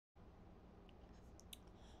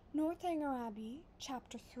Northanger Abbey,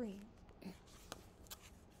 Chapter 3.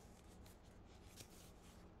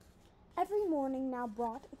 Every morning now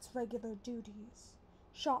brought its regular duties.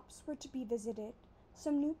 Shops were to be visited,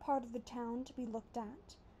 some new part of the town to be looked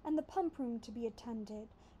at, and the pump room to be attended,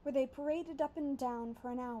 where they paraded up and down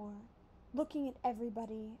for an hour, looking at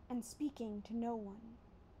everybody and speaking to no one.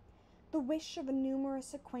 The wish of a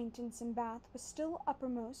numerous acquaintance in Bath was still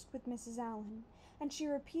uppermost with Mrs. Allen, and she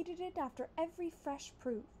repeated it after every fresh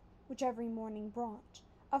proof, which every morning brought,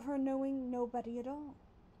 of her knowing nobody at all.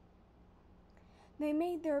 They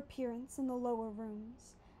made their appearance in the lower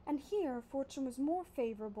rooms, and here fortune was more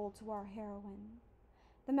favorable to our heroine.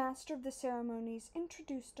 The master of the ceremonies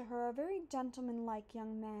introduced to her a very gentlemanlike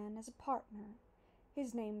young man as a partner.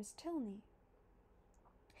 His name was Tilney.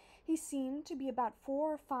 He seemed to be about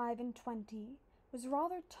 4 or 25, was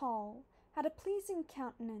rather tall, had a pleasing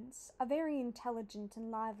countenance, a very intelligent and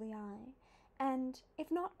lively eye, and,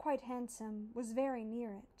 if not quite handsome, was very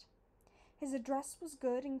near it. His address was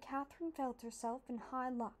good, and Catherine felt herself in high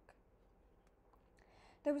luck.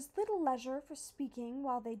 There was little leisure for speaking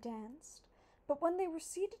while they danced, but when they were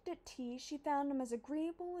seated at tea she found him as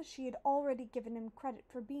agreeable as she had already given him credit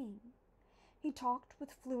for being. He talked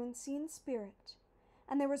with fluency and spirit,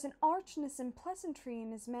 and there was an archness and pleasantry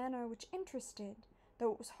in his manner which interested,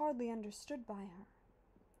 though it was hardly understood by her.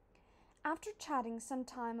 After chatting some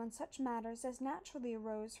time on such matters as naturally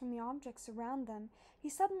arose from the objects around them, he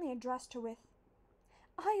suddenly addressed her with,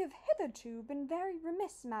 "I have hitherto been very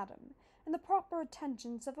remiss, madam, in the proper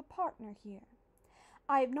attentions of a partner here.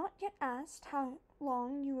 I have not yet asked how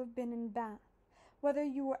long you have been in Bath, whether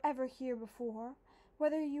you were ever here before,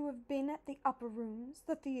 whether you have been at the upper rooms,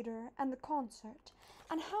 the theatre, and the concert,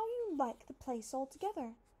 and how you like the place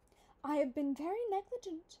altogether. I have been very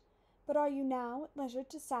negligent, but are you now at leisure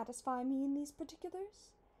to satisfy me in these particulars?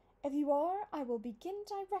 If you are, I will begin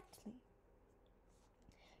directly."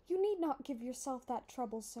 "You need not give yourself that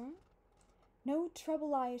trouble, sir." "No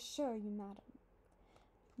trouble, I assure you, madam."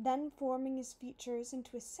 Then, forming his features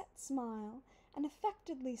into a set smile, and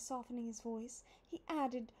affectedly softening his voice, he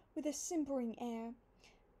added, with a simpering air,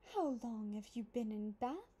 "How long have you been in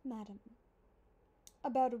Bath, madam?"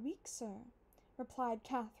 "About a week, sir," replied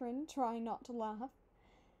Catherine, trying not to laugh.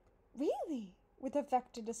 "Really?" with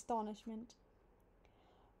affected astonishment.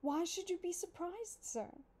 "Why should you be surprised, sir?"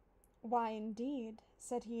 "Why, indeed,"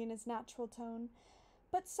 said he in his natural tone,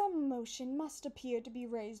 "but some emotion must appear to be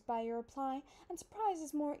raised by your reply, and surprise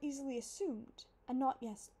is more easily assumed, and not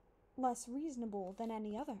less reasonable than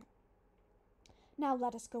any other. Now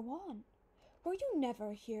let us go on. Were you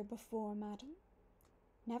never here before, madam?"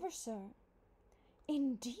 "Never, sir."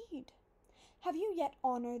 "Indeed! Have you yet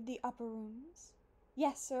honored the upper rooms?"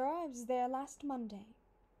 "Yes, sir, I was there last Monday."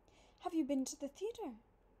 "Have you been to the theatre?"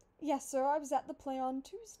 "Yes, sir, I was at the play on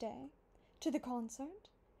Tuesday." "To the concert?"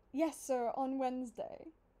 "Yes, sir, on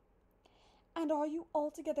Wednesday." "And are you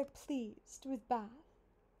altogether pleased with Bath?"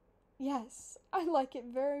 "Yes, I like it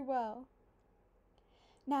very well."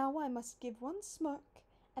 "Now I must give one smirk,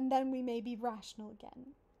 and then we may be rational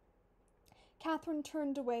again." Catherine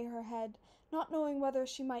turned away her head, not knowing whether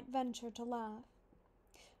she might venture to laugh.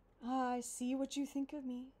 "I see what you think of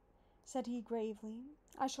me," said he gravely.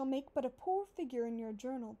 "I shall make but a poor figure in your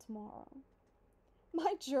journal tomorrow."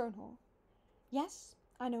 "My journal?" "Yes,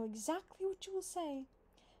 I know exactly what you will say.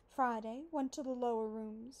 Friday, went to the lower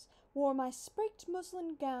rooms, wore my sprigged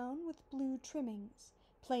muslin gown with blue trimmings,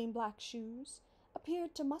 plain black shoes,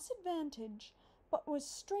 appeared to much advantage, but was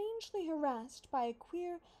strangely harassed by a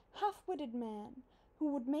queer, half-witted man, who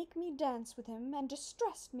would make me dance with him, and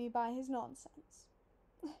distressed me by his nonsense."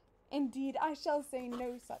 "Indeed, I shall say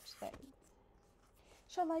no such thing."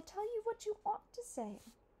 "Shall I tell you what you ought to say?"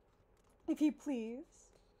 "If you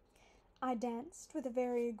please." "I danced with a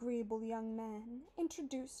very agreeable young man,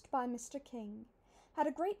 introduced by Mr. King, had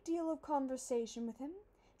a great deal of conversation with him,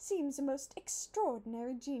 seems a most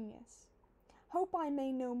extraordinary genius. Hope I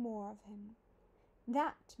may know more of him.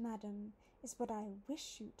 That, madam, is what I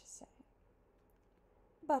wish you to say."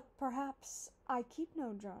 "But perhaps I keep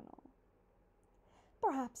no journal."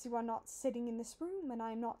 "Perhaps you are not sitting in this room, and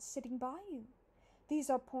I am not sitting by you. These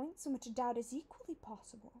are points in which a doubt is equally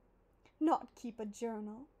possible. Not keep a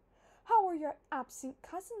journal! How are your absent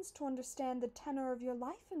cousins to understand the tenor of your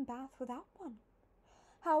life in Bath without one?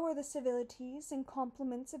 How are the civilities and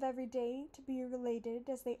compliments of every day to be related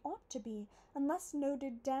as they ought to be, unless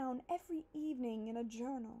noted down every evening in a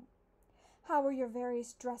journal? How are your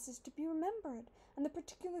various dresses to be remembered, and the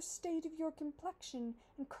particular state of your complexion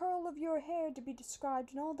and curl of your hair to be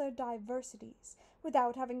described in all their diversities,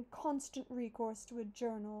 without having constant recourse to a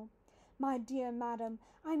journal? My dear madam,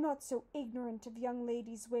 I am not so ignorant of young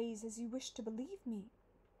ladies' ways as you wish to believe me.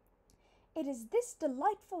 It is this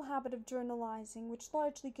delightful habit of journalizing which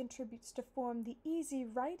largely contributes to form the easy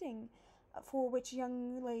writing for which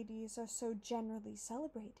young ladies are so generally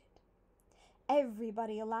celebrated.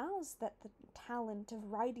 Everybody allows that the talent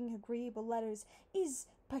of writing agreeable letters is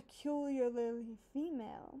peculiarly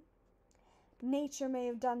female. Nature may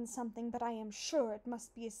have done something, but I am sure it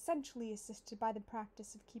must be essentially assisted by the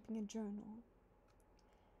practice of keeping a journal.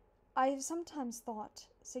 I have sometimes thought,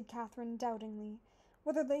 said Catherine doubtingly,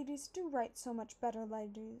 whether ladies do write so much better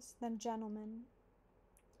letters than gentlemen.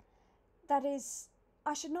 That is,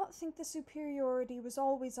 I should not think the superiority was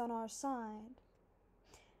always on our side.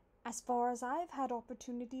 As far as I have had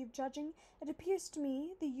opportunity of judging, it appears to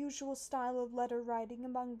me the usual style of letter writing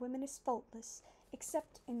among women is faultless,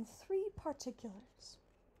 except in 3 particulars.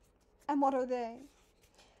 And what are they?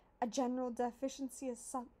 A general deficiency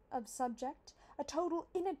of subject, a total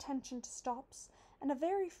inattention to stops, and a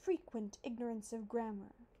very frequent ignorance of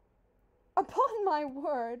grammar. Upon my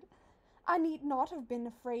word, I need not have been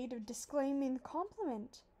afraid of disclaiming the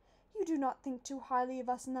compliment. You do not think too highly of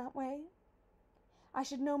us in that way? I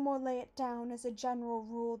should no more lay it down as a general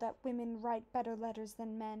rule that women write better letters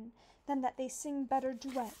than men, than that they sing better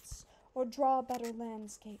duets, or draw better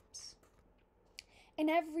landscapes. In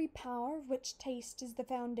every power of which taste is the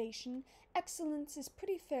foundation, excellence is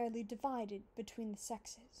pretty fairly divided between the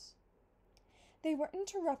sexes. They were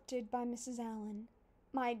interrupted by Mrs. Allen.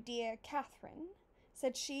 "My dear Catherine,"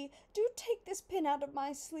 said she, "do take this pin out of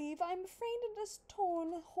my sleeve. I am afraid it has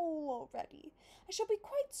torn a hole already. I shall be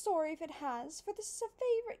quite sorry if it has, for this is a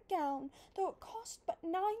favourite gown, though it cost but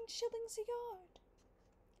 9 shillings a yard."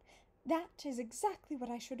 "That is exactly what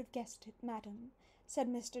I should have guessed it, madam," said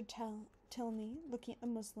Mr. Tilney, looking at the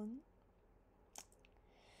muslin.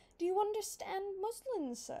 "Do you understand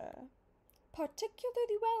muslin, sir?"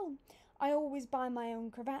 "Particularly well. I always buy my own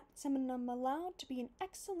cravats, and am allowed to be an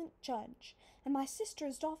excellent judge, and my sister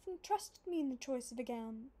has often trusted me in the choice of a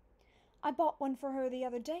gown. I bought one for her the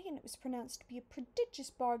other day, and it was pronounced to be a prodigious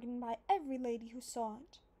bargain by every lady who saw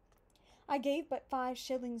it. I gave but 5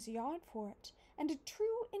 shillings a yard for it, and a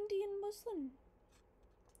true Indian muslin."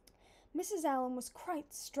 Mrs. Allen was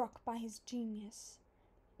quite struck by his genius.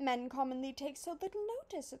 "Men commonly take so little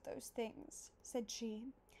notice of those things," said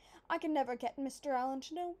she. "I can never get Mr. Allen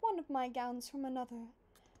to know one of my gowns from another.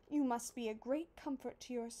 You must be a great comfort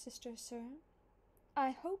to your sister, sir."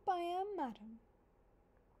 "I hope I am, madam."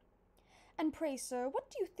 "And pray, sir, what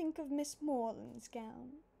do you think of Miss Morland's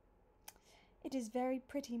gown?" "It is very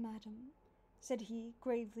pretty, madam," said he,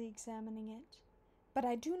 gravely examining it, "but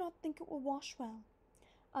I do not think it will wash well.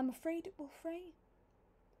 I'm afraid it will fray."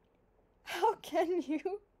 "How can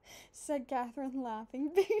you," said Catherine, laughing,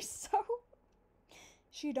 "be so—"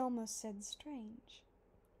 She had almost said strange.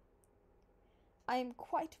 "I am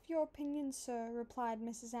quite of your opinion, sir," replied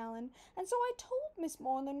Mrs. Allen, "and so I told Miss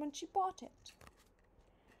Morland when she bought it.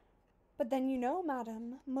 But then you know,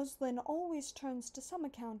 madam, muslin always turns to some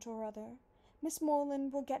account or other. Miss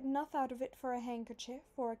Morland will get enough out of it for a handkerchief,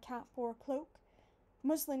 or a cap, or a cloak.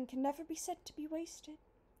 Muslin can never be said to be wasted.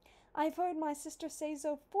 I have heard my sister say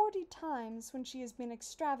so 40 times when she has been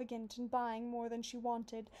extravagant in buying more than she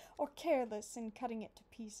wanted, or careless in cutting it to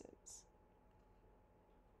pieces."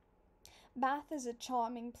 "Bath is a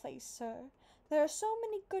charming place, sir. There are so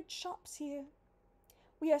many good shops here.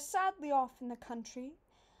 We are sadly off in the country,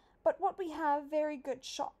 but what we have very good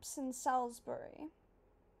shops in Salisbury.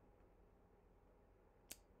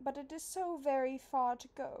 But it is so very far to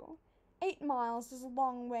go. 8 miles is a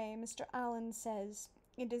long way, Mr. Allen says.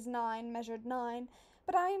 It is 9 measured 9,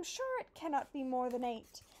 but I am sure it cannot be more than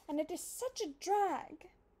 8, and it is such a drag.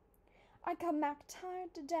 I come back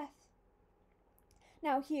tired to death.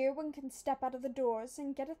 Now here one can step out of the doors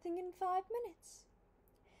and get a thing in 5 minutes."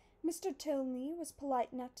 Mr. Tilney was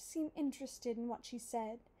polite enough to seem interested in what she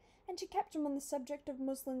said, and she kept him on the subject of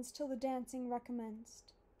muslins till the dancing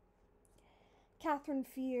recommenced. Catherine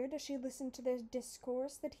feared, as she listened to their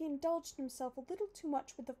discourse, that he indulged himself a little too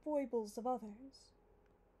much with the foibles of others.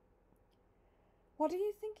 "What are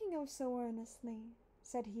you thinking of so earnestly?"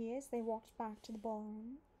 said he, as they walked back to the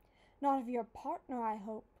ballroom. "Not of your partner, I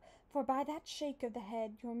hope, for by that shake of the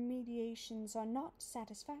head your meditations are not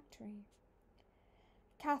satisfactory."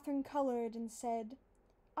 Catherine colored and said,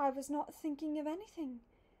 "I was not thinking of anything."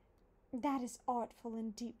 "That is artful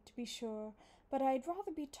and deep, to be sure, but I'd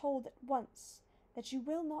rather be told at once that you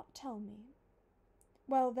will not tell me."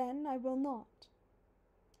 "Well, then, I will not."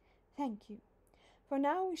 "Thank you. For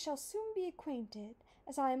now we shall soon be acquainted,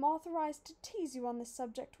 as I am authorized to tease you on this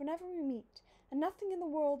subject whenever we meet, and nothing in the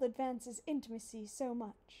world advances intimacy so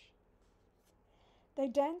much." They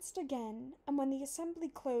danced again, and when the assembly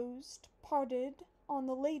closed, parted, on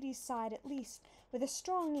the lady's side at least, with a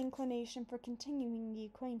strong inclination for continuing the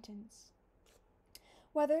acquaintance.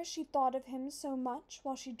 Whether she thought of him so much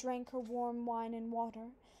while she drank her warm wine and water,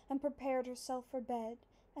 and prepared herself for bed,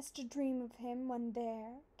 as to dream of him when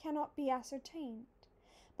there, cannot be ascertained.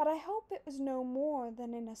 But I hope it was no more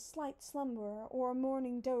than in a slight slumber, or a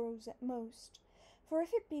morning doze at most. For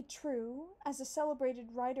if it be true, as a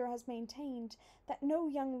celebrated writer has maintained, that no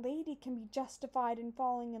young lady can be justified in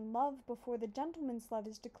falling in love before the gentleman's love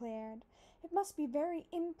is declared, it must be very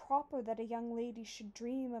improper that a young lady should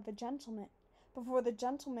dream of a gentleman before the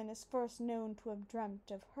gentleman is first known to have dreamt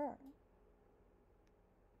of her.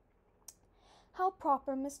 How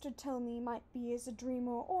proper Mr. Tilney might be as a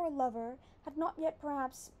dreamer or a lover had not yet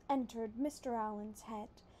perhaps entered Mr. Allen's head,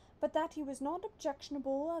 but that he was not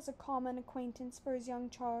objectionable as a common acquaintance for his young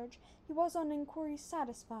charge, he was on inquiry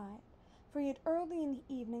satisfied, for he had early in the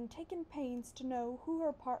evening taken pains to know who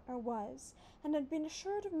her partner was, and had been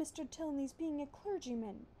assured of Mr. Tilney's being a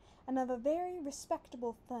clergyman, and of a very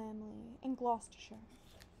respectable family in Gloucestershire.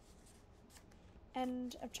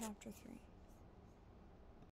 End of chapter 3.